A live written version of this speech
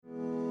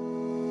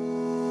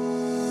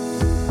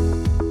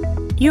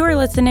You are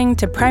listening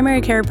to Primary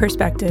Care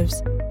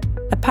Perspectives,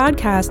 a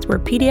podcast where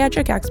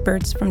pediatric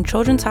experts from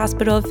Children's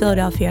Hospital of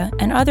Philadelphia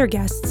and other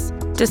guests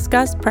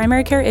discuss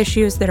primary care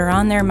issues that are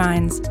on their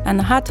minds and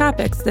the hot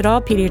topics that all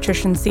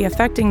pediatricians see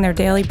affecting their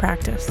daily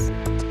practice.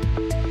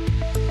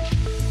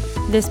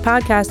 This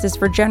podcast is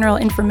for general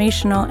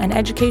informational and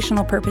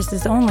educational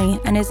purposes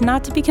only and is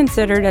not to be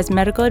considered as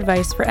medical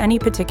advice for any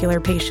particular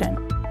patient.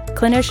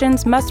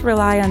 Clinicians must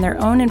rely on their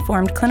own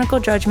informed clinical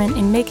judgment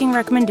in making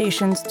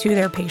recommendations to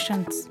their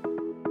patients.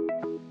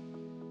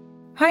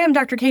 Hi, I'm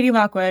Dr. Katie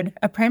Lockwood,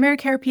 a primary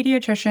care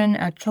pediatrician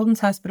at Children's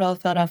Hospital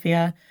of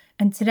Philadelphia,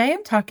 and today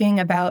I'm talking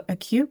about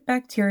acute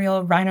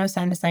bacterial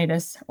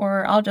rhinosinusitis,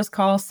 or I'll just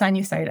call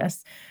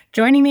sinusitis.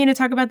 Joining me to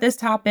talk about this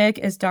topic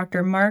is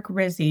Dr. Mark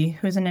Rizzi,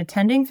 who's an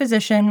attending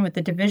physician with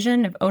the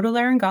Division of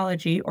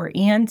Otolaryngology, or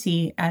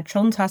ENT, at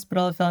Children's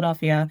Hospital of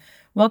Philadelphia.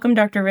 Welcome,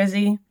 Dr.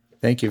 Rizzi.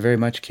 Thank you very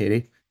much,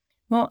 Katie.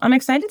 Well, I'm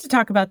excited to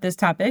talk about this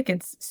topic.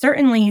 It's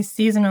certainly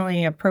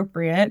seasonally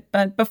appropriate,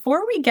 but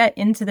before we get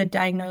into the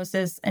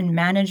diagnosis and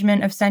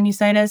management of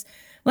sinusitis,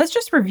 let's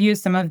just review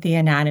some of the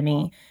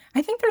anatomy.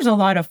 I think there's a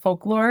lot of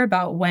folklore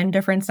about when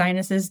different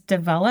sinuses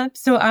develop,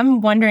 so I'm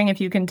wondering if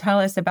you can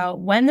tell us about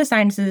when the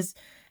sinuses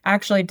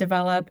actually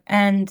develop,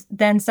 and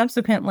then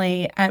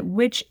subsequently, at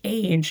which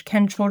age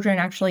can children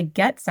actually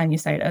get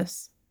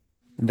sinusitis?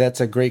 That's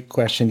a great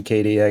question,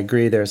 Katie. I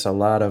agree there's a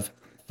lot of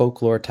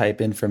folklore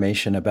type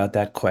information about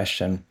that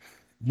question.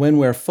 When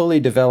we're fully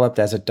developed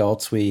as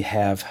adults, we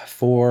have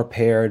 4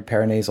 paired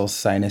paranasal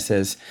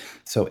sinuses,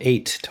 so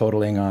 8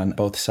 totaling on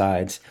both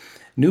sides.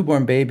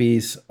 Newborn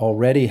babies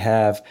already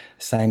have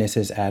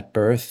sinuses at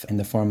birth in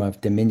the form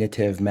of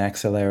diminutive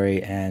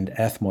maxillary and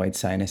ethmoid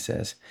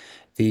sinuses.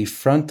 The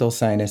frontal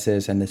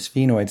sinuses and the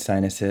sphenoid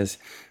sinuses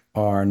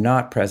are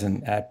not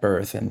present at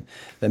birth, and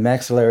the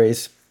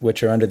maxillaries,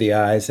 which are under the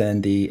eyes,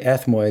 and the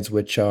ethmoids,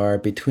 which are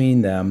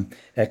between them,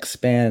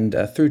 expand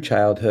through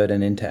childhood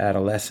and into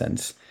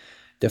adolescence.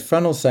 The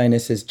frontal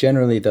sinus is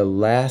generally the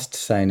last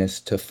sinus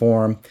to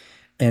form,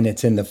 and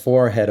it's in the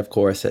forehead, of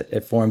course.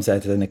 It forms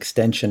as an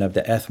extension of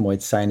the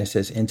ethmoid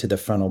sinuses into the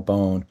frontal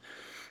bone.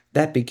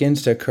 That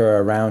begins to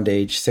occur around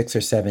age 6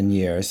 or 7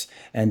 years,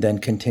 and then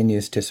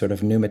continues to sort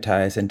of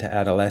pneumatize into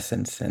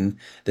adolescence. And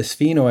the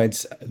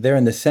sphenoids, they're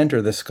in the center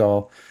of the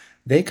skull.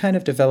 They kind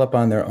of develop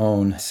on their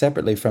own,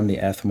 separately from the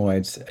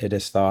ethmoids, it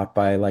is thought,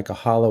 by like a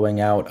hollowing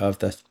out of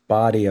the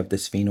body of the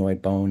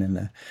sphenoid bone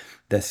in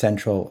the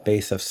central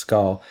base of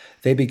skull.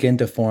 They begin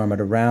to form at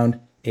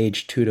around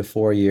age 2 to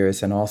 4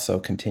 years and also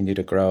continue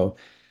to grow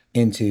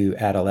into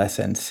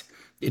adolescence.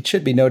 It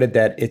should be noted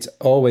that it's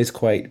always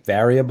quite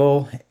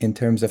variable in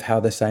terms of how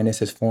the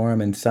sinuses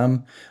form, and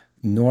some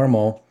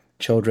normal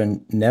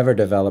children never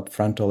develop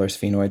frontal or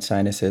sphenoid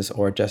sinuses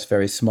or just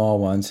very small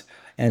ones.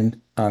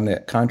 And on the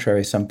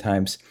contrary,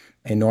 sometimes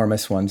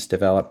enormous ones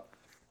develop.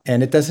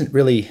 And it doesn't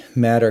really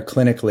matter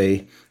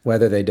clinically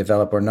whether they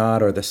develop or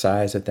not, or the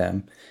size of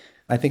them.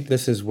 I think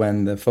this is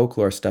when the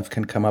folklore stuff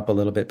can come up a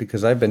little bit,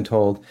 because I've been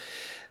told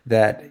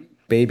that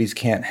babies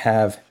can't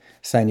have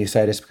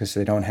sinusitis because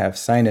they don't have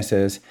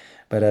sinuses.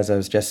 But as I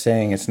was just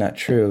saying, it's not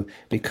true,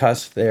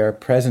 because they're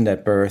present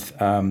at birth,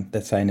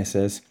 the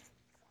sinuses,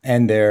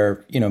 and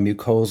their,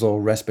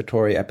 mucosal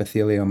respiratory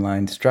epithelium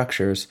line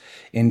structures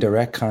in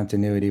direct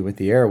continuity with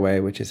the airway,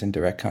 which is in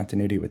direct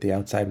continuity with the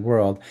outside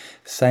world.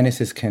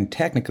 Sinuses can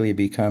technically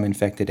become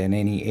infected at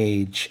any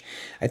age.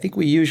 I think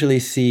we usually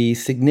see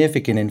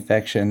significant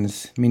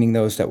infections, meaning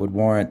those that would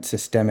warrant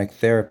systemic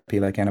therapy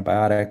like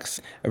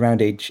antibiotics,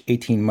 around age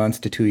 18 months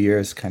to 2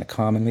 years, kind of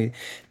commonly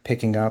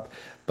picking up,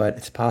 but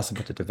it's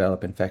possible to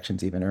develop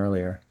infections even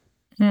earlier.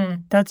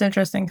 That's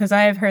interesting, because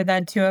I have heard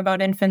that too about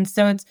infants.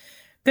 So it's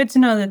good to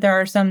know that there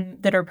are some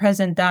that are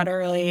present that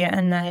early,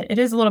 and that it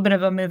is a little bit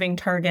of a moving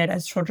target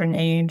as children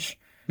age.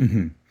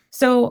 Mm-hmm.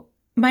 So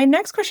my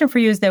next question for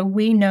you is that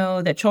we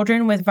know that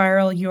children with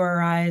viral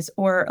URIs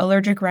or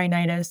allergic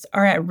rhinitis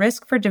are at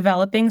risk for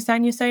developing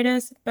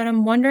sinusitis, but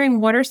I'm wondering,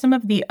 what are some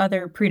of the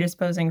other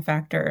predisposing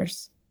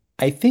factors?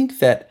 I think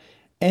that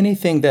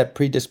anything that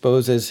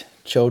predisposes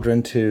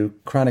children to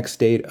chronic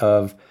state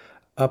of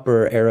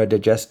upper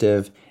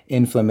aerodigestive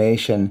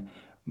inflammation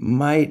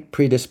might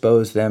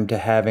predispose them to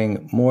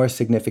having more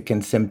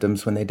significant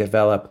symptoms when they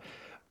develop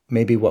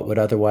maybe what would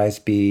otherwise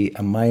be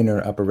a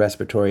minor upper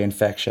respiratory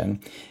infection.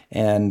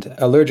 And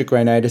allergic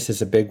rhinitis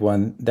is a big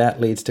one. That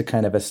leads to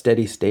kind of a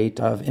steady state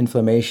of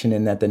inflammation,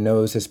 in that the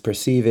nose is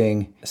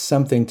perceiving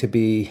something to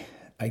be,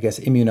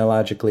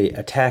 immunologically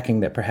attacking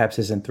that perhaps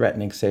isn't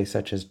threatening, say,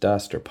 such as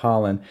dust or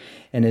pollen,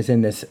 and is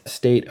in this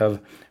state of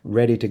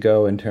ready to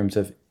go in terms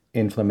of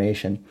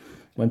inflammation.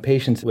 When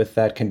patients with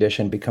that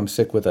condition become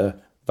sick with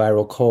a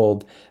viral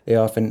cold, they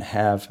often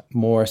have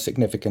more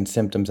significant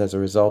symptoms as a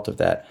result of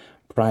that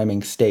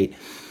priming state.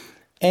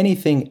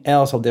 Anything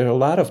else, there are a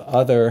lot of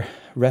other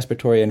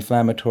respiratory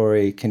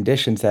inflammatory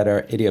conditions that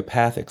are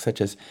idiopathic,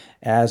 such as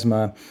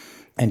asthma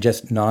and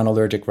just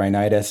non-allergic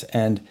rhinitis,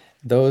 and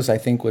those I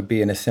think would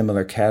be in a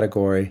similar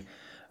category.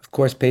 Of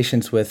course,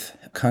 patients with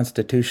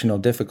constitutional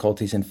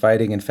difficulties in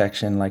fighting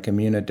infection, like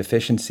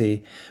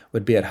immunodeficiency,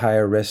 would be at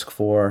higher risk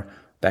for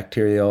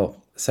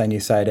bacterial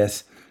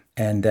sinusitis,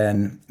 and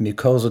then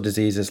mucosal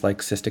diseases like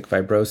cystic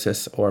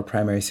fibrosis or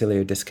primary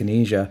ciliary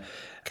dyskinesia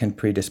can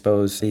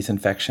predispose these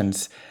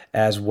infections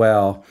as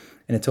well.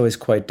 And it's always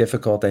quite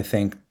difficult, I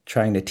think,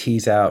 trying to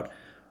tease out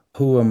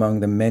who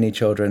among the many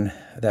children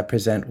that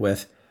present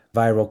with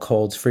viral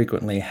colds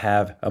frequently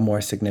have a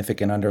more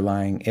significant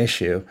underlying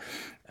issue.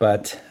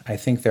 But I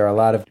think there are a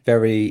lot of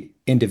very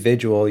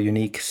individual,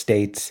 unique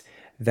states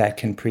that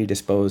can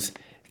predispose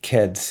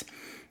kids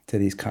to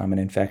these common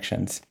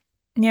infections.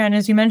 Yeah, and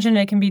as you mentioned,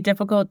 it can be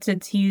difficult to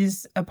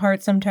tease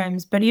apart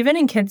sometimes. But even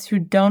in kids who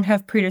don't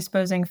have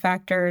predisposing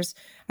factors,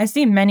 I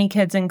see many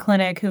kids in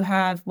clinic who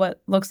have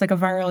what looks like a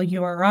viral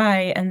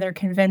URI and they're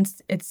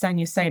convinced it's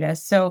sinusitis.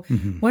 So,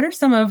 what are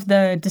some of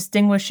the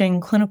distinguishing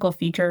clinical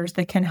features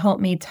that can help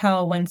me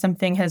tell when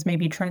something has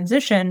maybe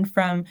transitioned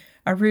from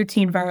a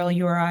routine viral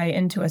URI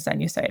into a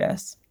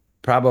sinusitis?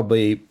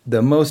 Probably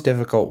the most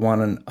difficult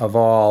one of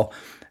all.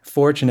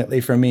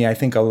 Fortunately for me, I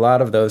think a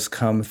lot of those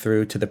come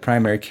through to the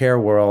primary care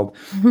world,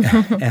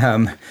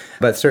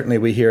 but certainly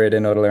we hear it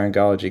in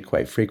otolaryngology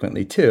quite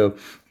frequently too.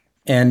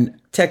 And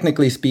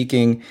technically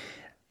speaking,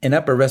 an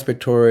upper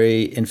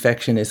respiratory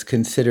infection is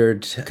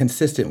considered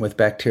consistent with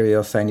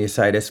bacterial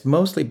sinusitis,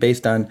 mostly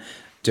based on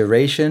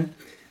duration.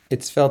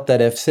 It's felt that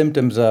if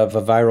symptoms of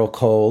a viral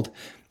cold,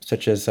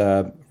 such as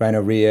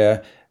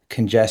rhinorrhea,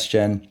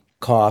 congestion,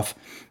 cough,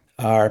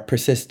 are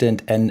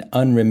persistent and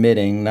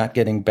unremitting, not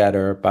getting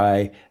better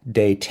by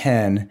day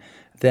 10,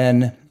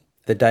 then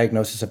the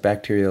diagnosis of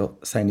bacterial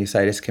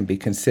sinusitis can be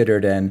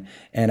considered and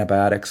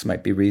antibiotics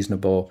might be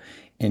reasonable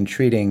in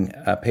treating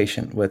a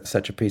patient with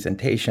such a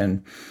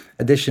presentation.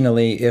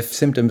 Additionally, if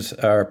symptoms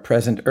are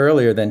present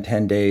earlier than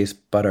 10 days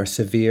but are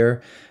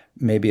severe,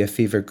 maybe a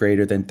fever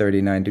greater than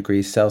 39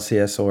 degrees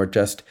Celsius or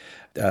just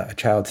a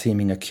child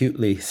seeming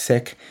acutely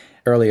sick,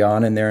 early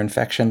on in their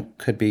infection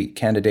could be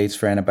candidates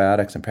for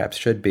antibiotics and perhaps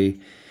should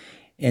be.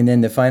 And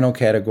then the final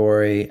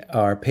category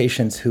are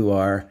patients who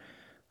are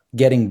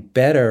getting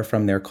better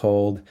from their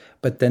cold,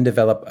 but then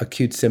develop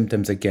acute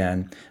symptoms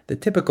again. The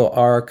typical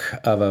arc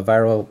of a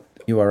viral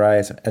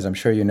URI, as I'm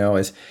sure you know,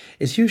 is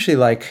usually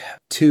like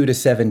 2 to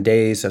 7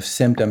 days of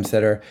symptoms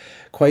that are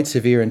quite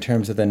severe in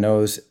terms of the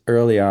nose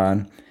early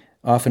on,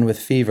 often with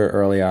fever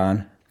early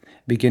on,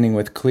 beginning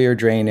with clear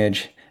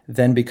drainage,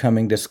 then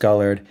becoming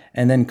discolored,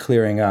 and then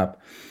clearing up.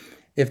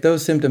 If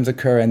those symptoms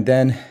occur and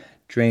then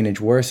drainage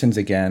worsens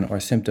again, or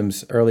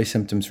early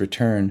symptoms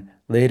return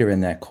later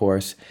in that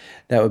course,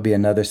 that would be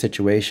another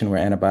situation where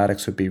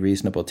antibiotics would be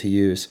reasonable to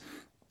use.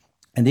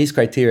 And these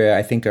criteria,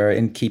 I think, are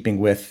in keeping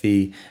with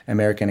the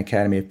American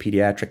Academy of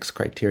Pediatrics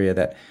criteria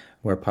that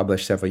were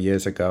published several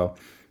years ago.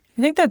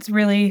 I think that's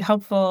really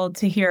helpful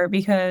to hear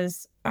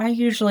because I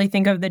usually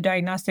think of the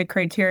diagnostic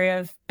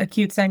criteria of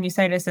acute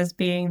sinusitis as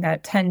being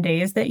that 10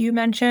 days that you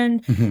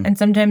mentioned. And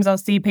sometimes I'll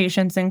see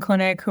patients in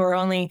clinic who are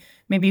only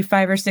maybe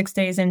 5 or 6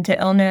 days into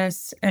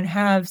illness and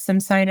have some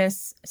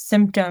sinus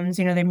symptoms.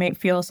 You know, they might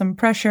feel some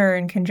pressure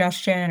and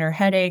congestion or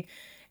headache,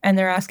 and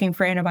they're asking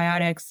for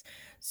antibiotics.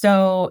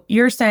 So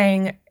you're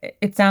saying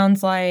it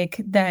sounds like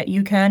that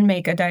you can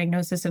make a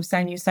diagnosis of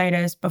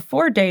sinusitis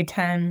before day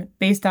 10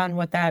 based on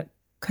what that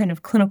kind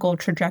of clinical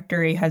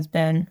trajectory has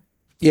been.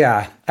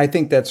 Yeah, I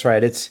think that's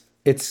right.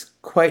 It's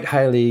quite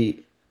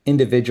highly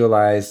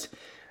individualized,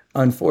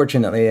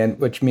 unfortunately, and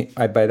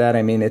by that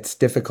I mean it's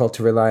difficult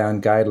to rely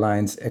on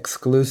guidelines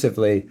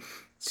exclusively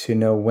to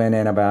know when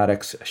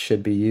antibiotics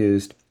should be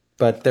used.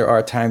 But there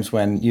are times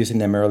when using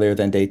them earlier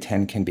than day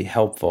 10 can be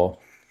helpful.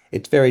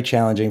 It's very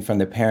challenging from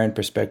the parent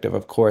perspective,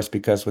 of course,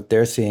 because what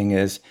they're seeing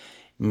is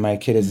my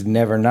kid is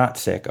never not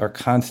sick or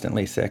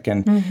constantly sick.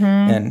 And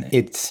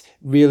it's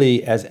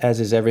really, as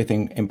is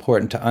everything,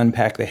 important to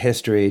unpack the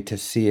history to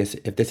see if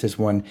this is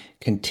one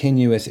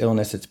continuous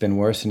illness that's been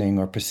worsening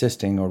or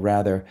persisting, or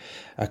rather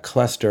a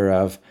cluster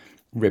of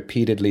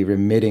repeatedly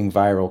remitting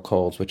viral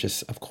colds, which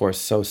is, of course,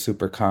 so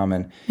super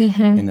common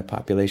in the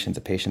populations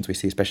of patients we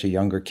see, especially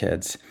younger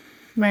kids.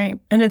 Right.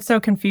 And it's so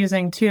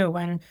confusing, too,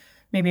 when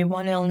maybe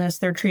one illness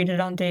they're treated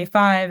on day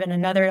 5 and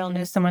another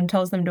illness someone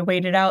tells them to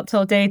wait it out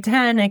till day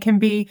 10. It can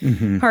be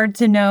hard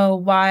to know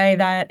why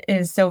that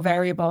is so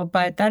variable,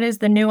 but that is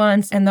the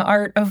nuance and the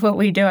art of what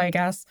we do, I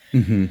guess.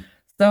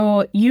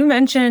 So you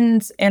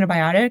mentioned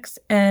antibiotics,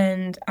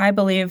 and I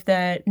believe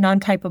that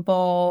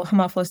non-typable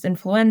Haemophilus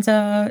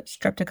influenza,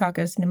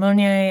 Streptococcus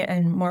pneumoniae,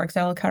 and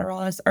Moraxella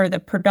catarrhalis are the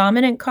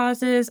predominant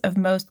causes of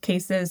most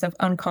cases of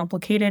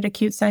uncomplicated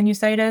acute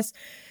sinusitis.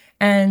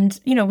 And,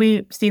 you know,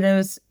 we see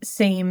those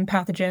same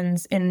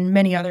pathogens in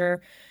many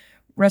other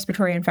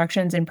respiratory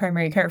infections in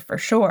primary care for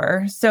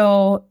sure.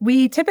 So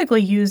we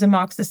typically use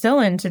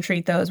amoxicillin to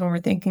treat those when we're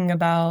thinking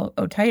about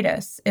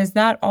otitis. Is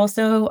that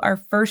also our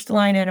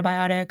first-line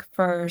antibiotic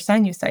for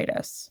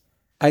sinusitis?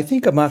 I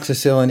think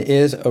amoxicillin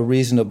is a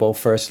reasonable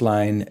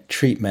first-line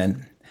treatment.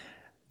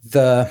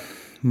 The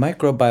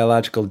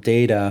microbiological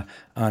data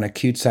on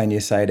acute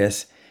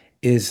sinusitis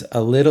is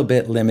a little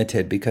bit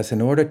limited because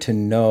in order to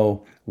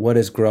know what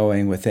is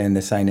growing within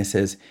the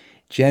sinuses,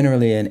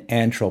 generally an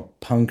antral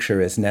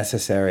puncture is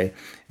necessary,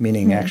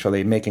 meaning Hmm.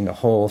 actually making a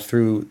hole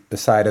through the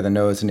side of the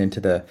nose and into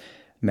the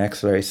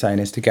maxillary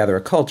sinus to gather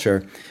a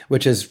culture,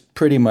 which is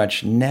pretty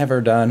much never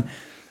done.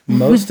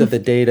 Most of the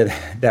data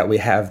that we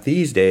have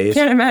these days,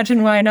 Can't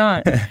imagine why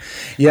not.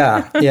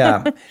 yeah.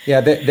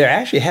 There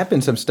actually have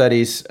been some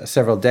studies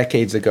several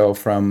decades ago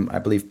from, I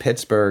believe,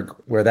 Pittsburgh,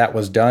 where that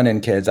was done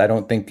in kids. I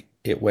don't think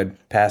it would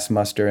pass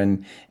muster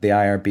in the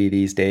IRB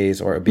these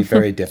days, or it would be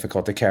very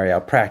difficult to carry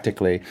out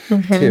practically,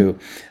 Hmm. too.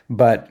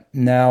 But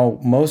now,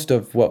 most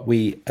of what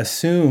we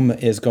assume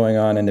is going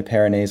on in the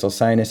paranasal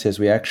sinuses,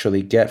 we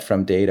actually get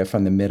from data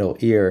from the middle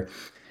ear.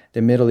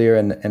 The middle ear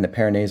and the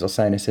paranasal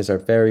sinuses are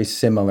very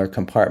similar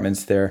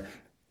compartments. They're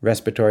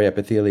respiratory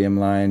epithelium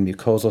line,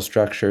 mucosal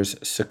structures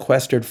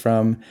sequestered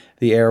from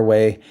the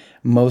airway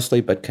mostly,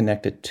 but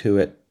connected to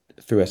it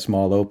through a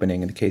small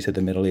opening. In the case of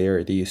the middle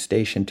ear, the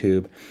eustachian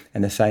tube,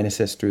 and the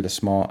sinuses through the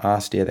small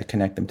ostia that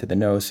connect them to the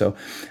nose. So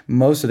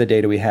most of the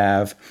data we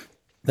have,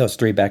 those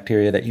three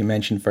bacteria that you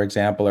mentioned, for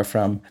example, are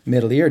from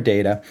middle ear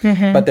data, but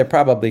Hmm. they're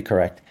probably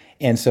correct.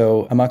 And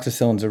so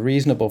amoxicillin is a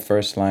reasonable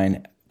first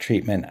line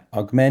treatment.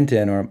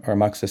 Augmentin, or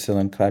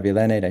amoxicillin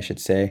clavulanate, I should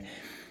say,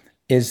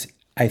 is,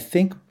 I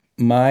think,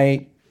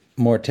 my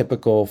more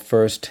typical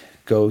first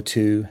go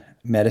to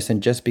medicine,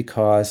 just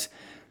because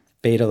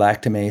beta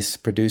lactamase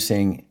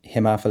producing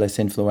Haemophilus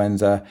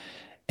influenza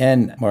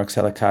and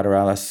Moraxella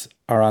catarrhalis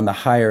are on the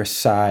higher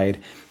side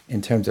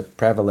in terms of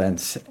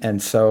prevalence. And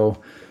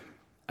so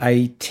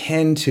I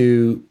tend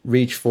to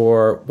reach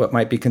for what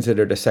might be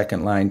considered a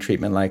second line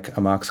treatment like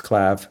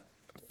amoxiclav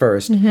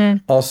first. Hmm.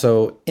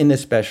 Also, in the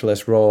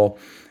specialist role,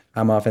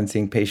 I'm often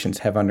seeing patients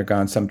have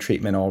undergone some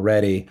treatment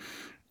already.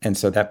 And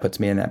so that puts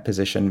me in that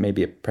position,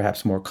 maybe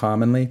perhaps more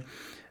commonly.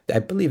 I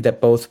believe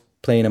that both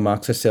plain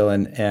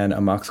amoxicillin and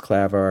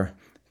amoxiclav are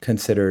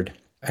considered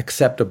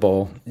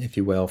acceptable, if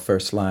you will,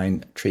 first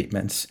line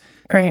treatments.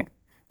 Right.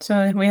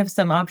 So we have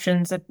some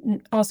options that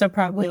also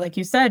probably, like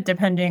you said,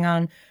 depending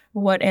on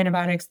what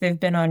antibiotics they've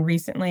been on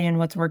recently and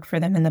what's worked for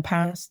them in the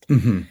past.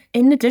 Mhm.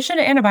 In addition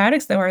to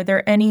antibiotics, though, are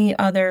there any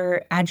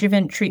other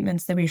adjuvant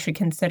treatments that we should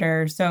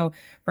consider? So,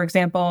 for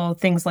example,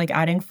 things like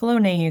adding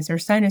Flonase or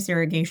sinus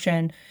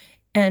irrigation.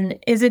 And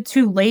is it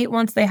too late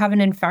once they have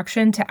an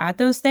infection to add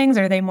those things?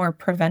 Are they more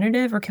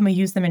preventative or can we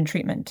use them in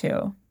treatment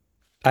too?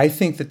 I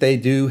think that they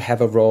do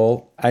have a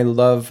role. I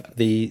love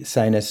the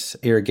sinus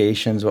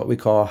irrigations, what we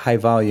call high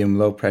volume,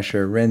 low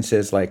pressure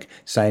rinses like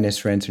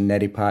sinus rinse or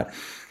neti pot.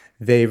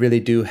 They really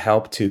do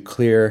help to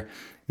clear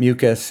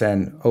mucus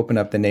and open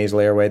up the nasal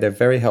airway. They're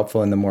very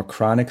helpful in the more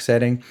chronic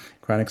setting,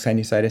 chronic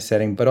sinusitis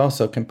setting, but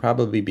also can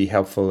probably be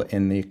helpful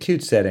in the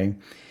acute setting.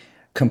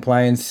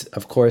 Compliance,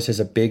 of course, is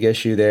a big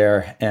issue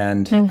there.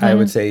 And I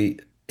would Hmm. say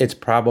it's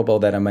probable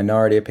that a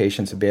minority of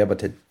patients would be able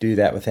to do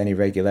that with any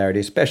regularity,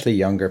 especially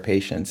younger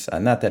patients.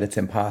 Not that it's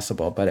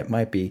impossible, but it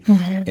might be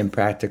Hmm.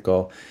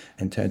 impractical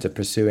in terms of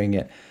pursuing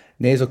it.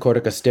 Nasal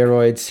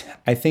corticosteroids,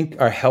 I think,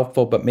 are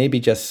helpful, but maybe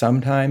just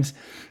sometimes.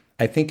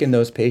 I think in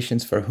those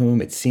patients for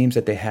whom it seems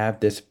that they have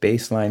this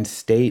baseline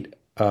state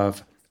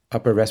of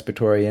upper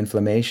respiratory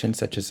inflammation,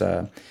 such as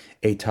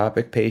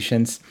atopic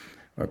patients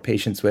or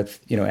patients with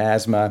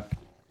asthma,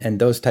 and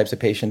those types of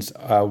patients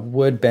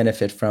would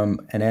benefit from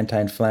an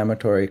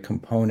anti-inflammatory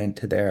component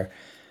to their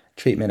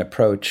treatment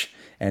approach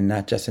and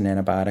not just an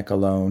antibiotic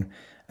alone.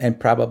 And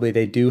probably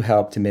they do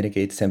help to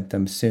mitigate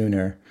symptoms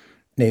sooner,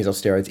 nasal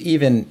steroids,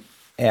 even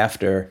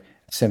after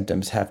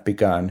symptoms have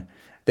begun.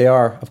 They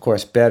are, of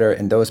course, better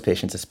in those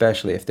patients,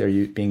 especially if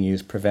they're being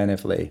used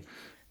preventively.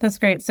 That's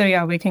great. So,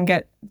 yeah, we can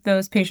get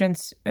those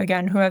patients,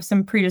 again, who have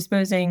some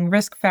predisposing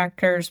risk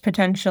factors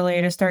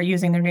potentially to start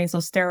using their nasal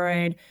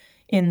steroid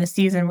in the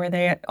season where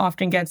they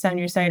often get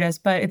sinusitis.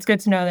 But it's good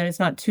to know that it's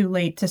not too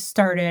late to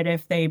start it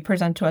if they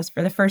present to us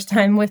for the first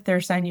time with their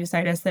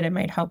sinusitis, that it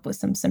might help with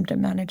some symptom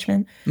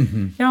management.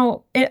 Hmm.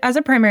 Now, as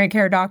a primary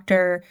care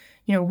doctor,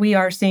 we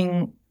are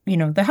seeing,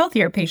 the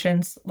healthier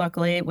patients,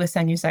 luckily, with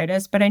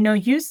sinusitis, but I know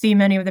you see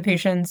many of the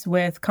patients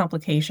with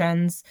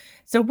complications.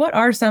 So what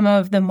are some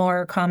of the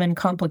more common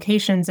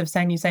complications of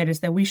sinusitis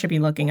that we should be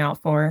looking out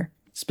for?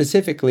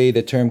 Specifically,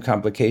 the term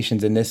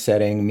complications in this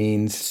setting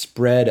means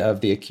spread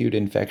of the acute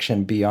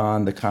infection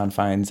beyond the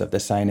confines of the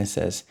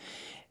sinuses.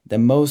 The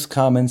most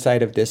common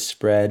site of this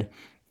spread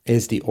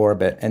is the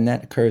orbit, and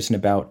that occurs in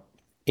about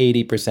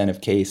 80%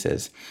 of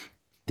cases.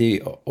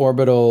 The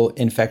orbital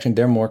infection,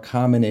 they're more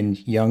common in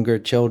younger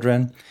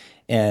children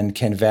and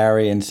can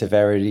vary in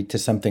severity to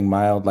something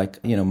mild,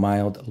 like,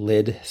 mild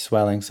lid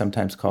swelling,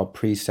 sometimes called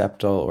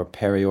preseptal or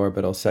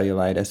periorbital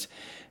cellulitis,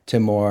 to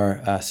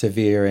more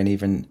severe and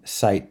even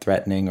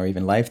sight-threatening or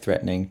even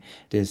life-threatening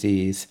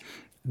disease.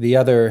 The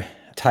other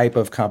type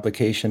of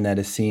complication that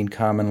is seen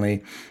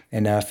commonly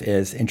enough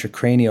is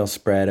intracranial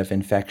spread of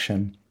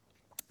infection.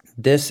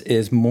 This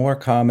is more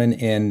common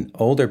in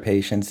older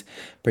patients,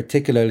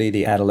 particularly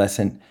the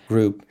adolescent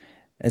group.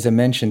 As I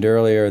mentioned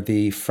earlier,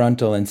 the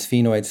frontal and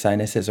sphenoid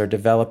sinuses are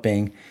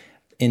developing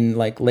in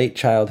like late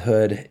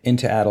childhood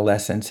into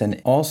adolescence.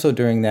 And also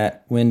during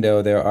that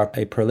window, there are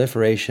a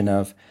proliferation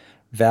of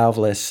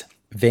valveless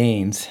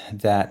veins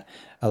that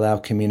allow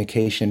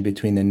communication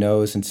between the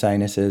nose and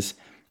sinuses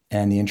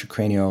and the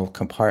intracranial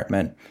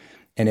compartment.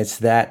 And it's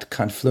that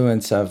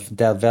confluence of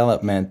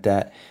development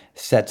that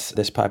sets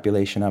this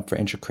population up for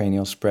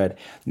intracranial spread.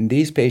 And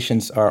these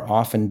patients are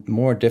often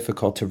more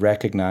difficult to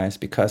recognize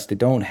because they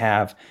don't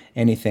have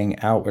anything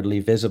outwardly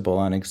visible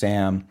on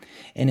exam.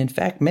 And in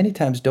fact, many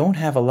times don't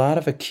have a lot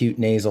of acute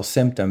nasal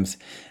symptoms.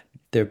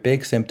 Their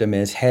big symptom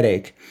is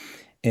headache.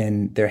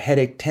 And their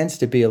headache tends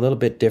to be a little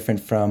bit different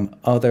from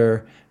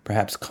other,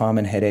 perhaps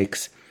common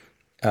headaches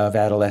of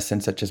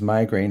adolescents, such as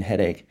migraine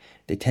headache.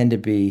 They tend to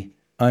be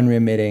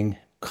unremitting,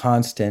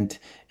 constant,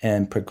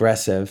 and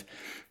progressive,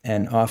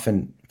 and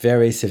often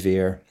very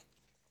severe,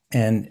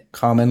 and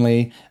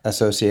commonly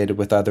associated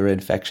with other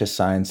infectious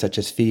signs such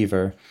as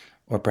fever,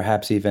 or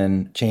perhaps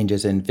even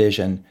changes in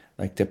vision,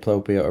 like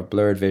diplopia or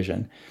blurred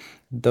vision.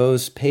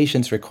 Those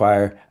patients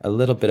require a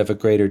little bit of a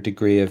greater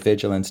degree of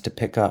vigilance to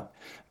pick up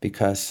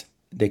because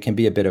they can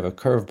be a bit of a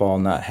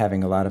curveball, not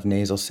having a lot of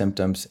nasal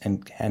symptoms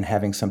and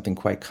having something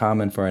quite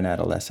common for an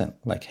adolescent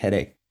like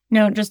headache.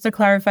 Now, just to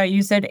clarify,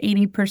 you said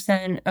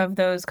 80% of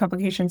those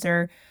complications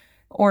are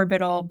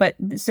orbital, but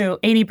so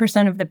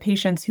 80% of the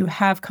patients who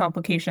have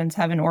complications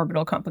have an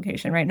orbital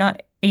complication, right?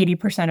 Not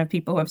 80% of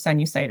people who have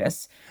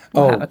sinusitis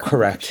will have a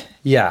correct.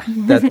 Yeah,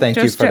 thank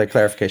you for the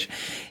clarification.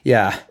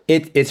 Yeah,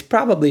 it's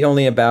probably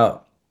only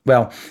about,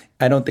 well,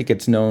 I don't think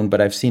it's known, but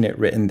I've seen it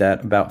written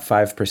that about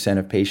 5%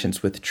 of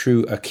patients with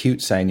true acute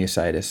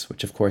sinusitis,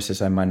 which of course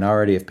is a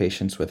minority of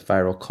patients with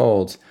viral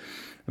colds,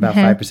 about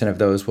 5% of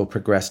those will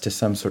progress to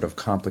some sort of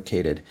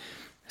complicated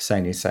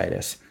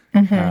sinusitis.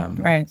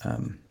 Right.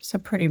 So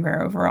pretty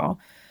rare overall.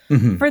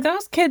 For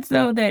those kids,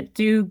 though, that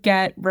do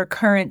get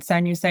recurrent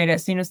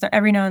sinusitis, so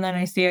every now and then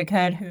I see a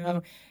kid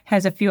who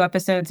has a few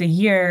episodes a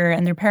year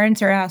and their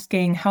parents are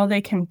asking how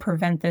they can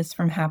prevent this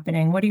from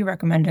happening. What do you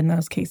recommend in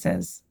those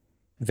cases?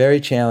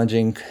 Very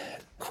challenging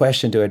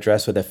question to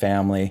address with a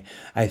family.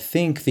 I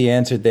think the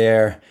answer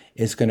there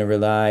is going to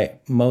rely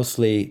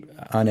mostly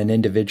on an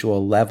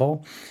individual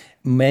level.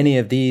 Many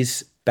of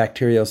these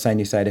bacterial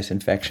sinusitis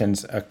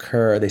infections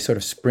occur, they sort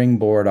of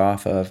springboard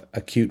off of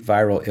acute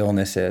viral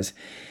illnesses.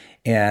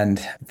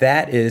 And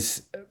that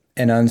is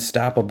an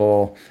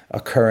unstoppable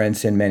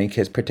occurrence in many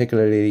kids,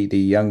 particularly the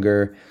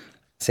younger,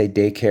 say,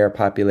 daycare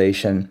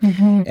population.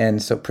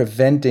 And so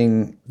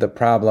preventing the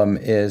problem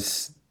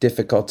is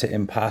difficult to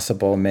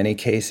impossible in many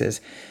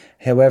cases.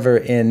 However,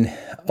 in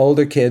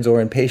older kids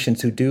or in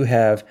patients who do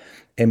have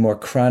a more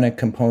chronic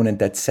component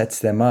that sets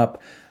them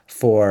up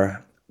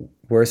for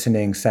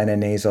worsening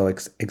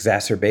sinonasal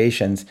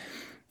exacerbations,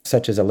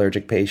 such as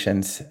allergic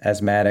patients,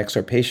 asthmatics,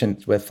 or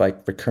patients with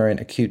like recurrent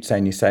acute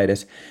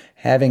sinusitis,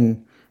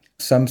 having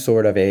some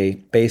sort of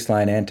a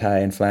baseline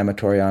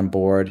anti-inflammatory on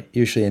board,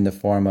 usually in the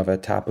form of a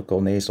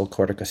topical nasal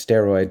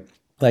corticosteroid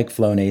like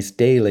Flonase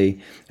daily,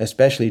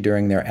 especially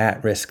during their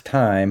at-risk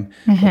time,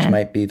 which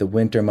might be the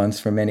winter months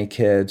for many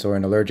kids, or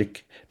an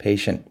allergic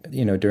patient,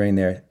 during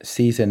their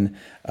season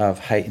of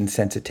heightened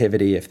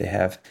sensitivity if they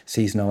have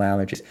seasonal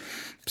allergies.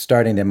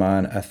 Starting them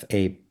on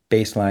a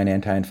baseline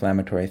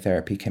anti-inflammatory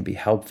therapy can be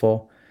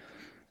helpful.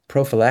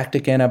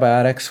 Prophylactic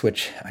antibiotics,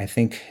 which I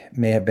think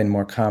may have been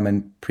more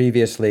common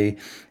previously,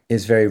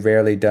 is very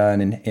rarely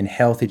done in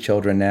healthy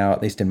children now,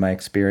 at least in my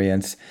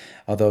experience,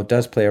 although it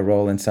does play a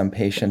role in some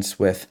patients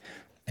with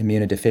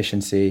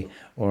immunodeficiency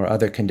or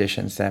other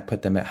conditions that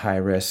put them at high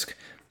risk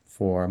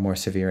for more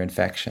severe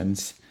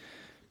infections.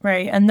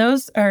 Right. And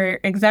those are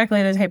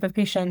exactly the type of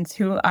patients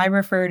who I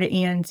refer to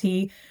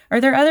ENT.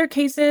 Are there other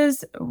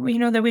cases,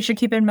 that we should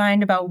keep in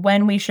mind about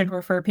when we should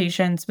refer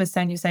patients with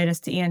sinusitis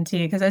to ENT?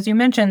 Because as you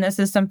mentioned, this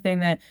is something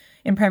that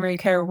in primary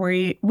care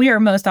we are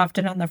most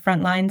often on the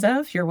front lines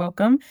of. You're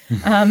welcome.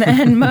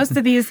 And most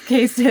of these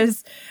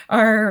cases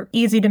are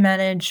easy to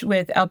manage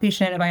with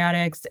outpatient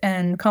antibiotics,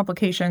 and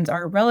complications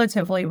are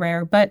relatively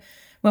rare. But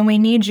when we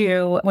need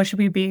you, what should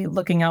we be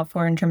looking out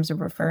for in terms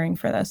of referring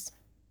for this?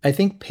 I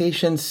think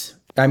patients,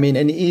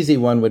 an easy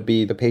one would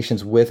be the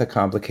patients with a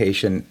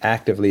complication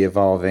actively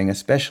evolving,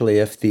 especially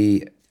if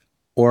the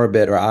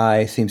orbit or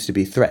eye seems to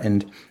be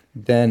threatened.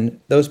 Then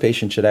those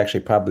patients should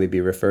actually probably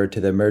be referred to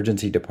the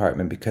emergency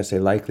department because they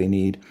likely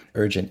need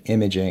urgent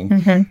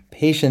imaging.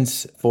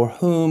 Patients for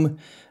whom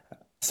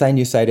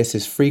sinusitis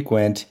is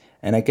frequent,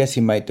 and I guess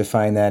you might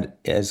define that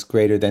as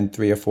greater than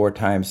 3 or 4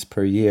 times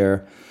per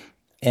year,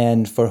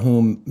 and for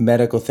whom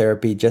medical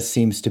therapy just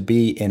seems to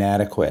be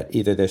inadequate.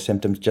 Either their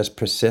symptoms just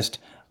persist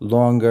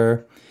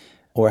longer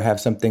or have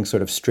something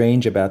sort of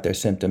strange about their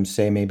symptoms,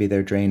 say maybe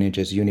their drainage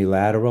is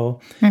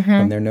unilateral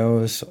from their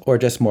nose, or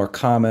just more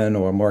common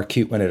or more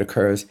acute when it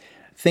occurs.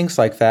 Things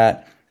like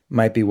that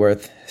might be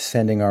worth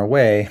sending our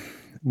way.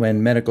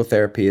 When medical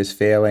therapy is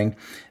failing,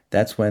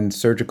 that's when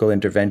surgical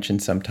intervention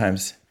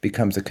sometimes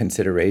becomes a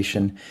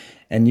consideration.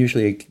 And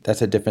usually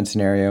that's a different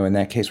scenario. In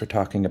that case, we're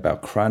talking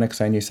about chronic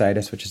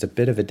sinusitis, which is a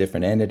bit of a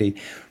different entity.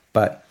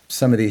 But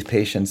some of these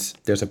patients,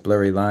 there's a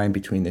blurry line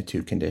between the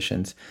two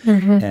conditions.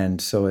 And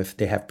so if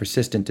they have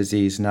persistent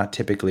disease, not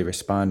typically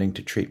responding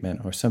to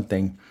treatment, or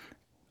something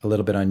a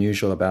little bit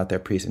unusual about their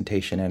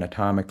presentation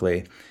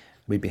anatomically,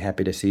 we'd be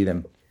happy to see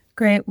them.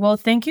 Great. Well,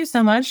 thank you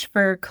so much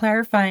for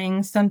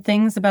clarifying some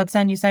things about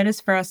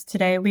sinusitis for us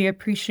today. We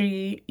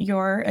appreciate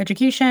your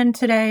education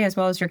today, as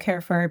well as your care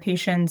for our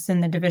patients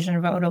in the Division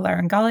of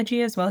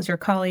Otolaryngology, as well as your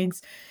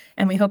colleagues.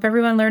 And we hope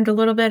everyone learned a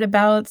little bit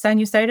about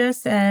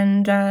sinusitis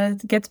and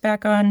gets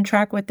back on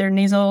track with their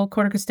nasal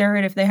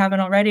corticosteroid if they haven't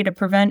already, to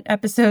prevent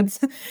episodes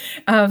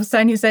of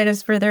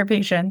sinusitis for their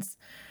patients.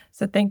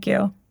 So thank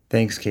you.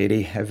 Thanks,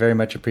 Katie. I very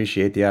much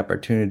appreciate the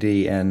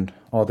opportunity and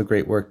all the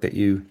great work that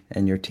you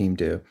and your team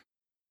do.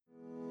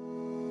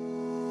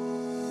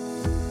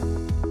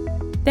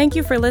 Thank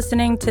you for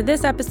listening to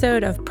this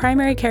episode of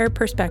Primary Care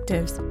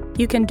Perspectives.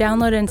 You can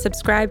download and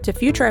subscribe to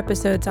future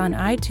episodes on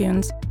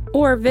iTunes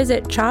or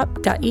visit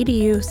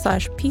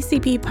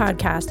chop.edu/PCP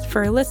podcast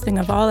for a listing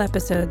of all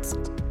episodes.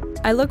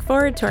 I look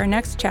forward to our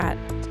next chat.